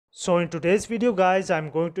So in today's video guys, I'm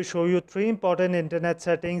going to show you 3 important internet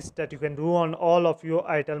settings that you can do on all of your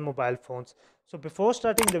Itel mobile phones. So before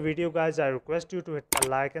starting the video guys, I request you to hit the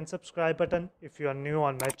like and subscribe button if you are new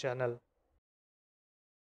on my channel.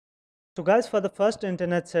 So guys, for the first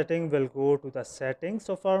internet setting, we'll go to the settings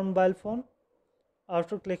of our mobile phone.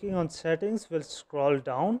 After clicking on settings, we'll scroll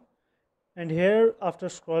down, and here after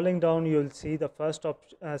scrolling down you'll see the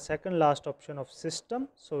second last option of system.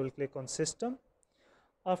 So we'll click on system.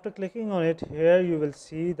 After clicking on it, here you will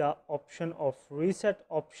see the option of reset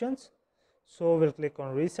options. So we'll click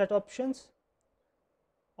on reset options.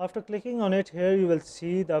 After clicking on it, here you will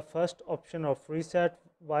see the first option of reset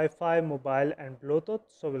Wi-Fi, mobile and Bluetooth.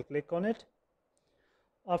 So we'll click on it.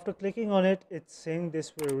 After clicking on it, it's saying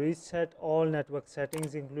this will reset all network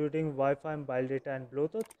settings including Wi-Fi, mobile data and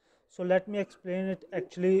Bluetooth. So let me explain it.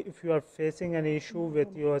 Actually, if you are facing an issue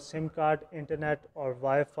with your SIM card, internet or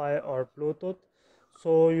Wi-Fi or Bluetooth,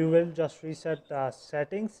 so you will just reset the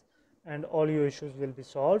settings and all your issues will be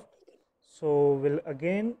solved. So we'll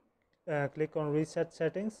again click on reset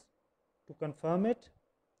settings to confirm it,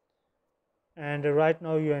 and right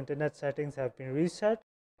now your internet settings have been reset.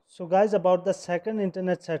 So guys, about the second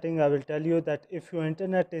internet setting, I will tell you that if your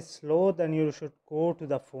internet is slow, then you should go to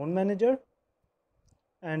the phone manager,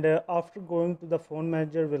 and after going to the phone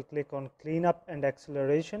manager, we'll click on cleanup and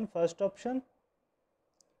acceleration, first option.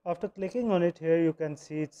 After clicking on it, here you can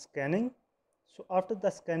see it's scanning. So after the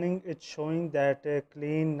scanning, it's showing that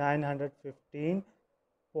clean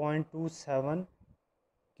 915.27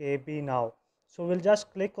 KB now. So we'll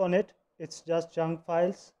just click on it. It's just junk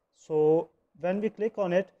files. So when we click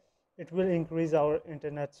on it, it will increase our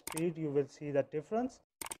internet speed. You will see the difference.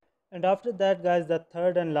 And after that guys, the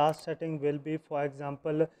third and last setting will be, for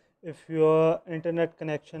example, if your internet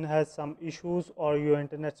connection has some issues or your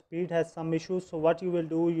internet speed has some issues, so what you will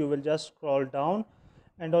do, you will just scroll down,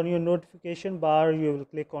 and on your notification bar you will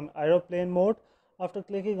click on aeroplane mode. After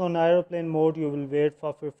clicking on aeroplane mode, you will wait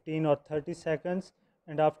for 15 or 30 seconds,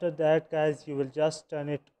 and after that guys, you will just turn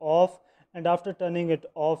it off, and after turning it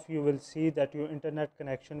off, you will see that your internet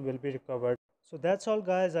connection will be recovered. So that's all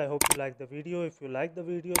guys. I hope you like the video. If you like the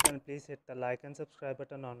video, then please hit the like and subscribe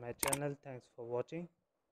button on my channel. Thanks for watching.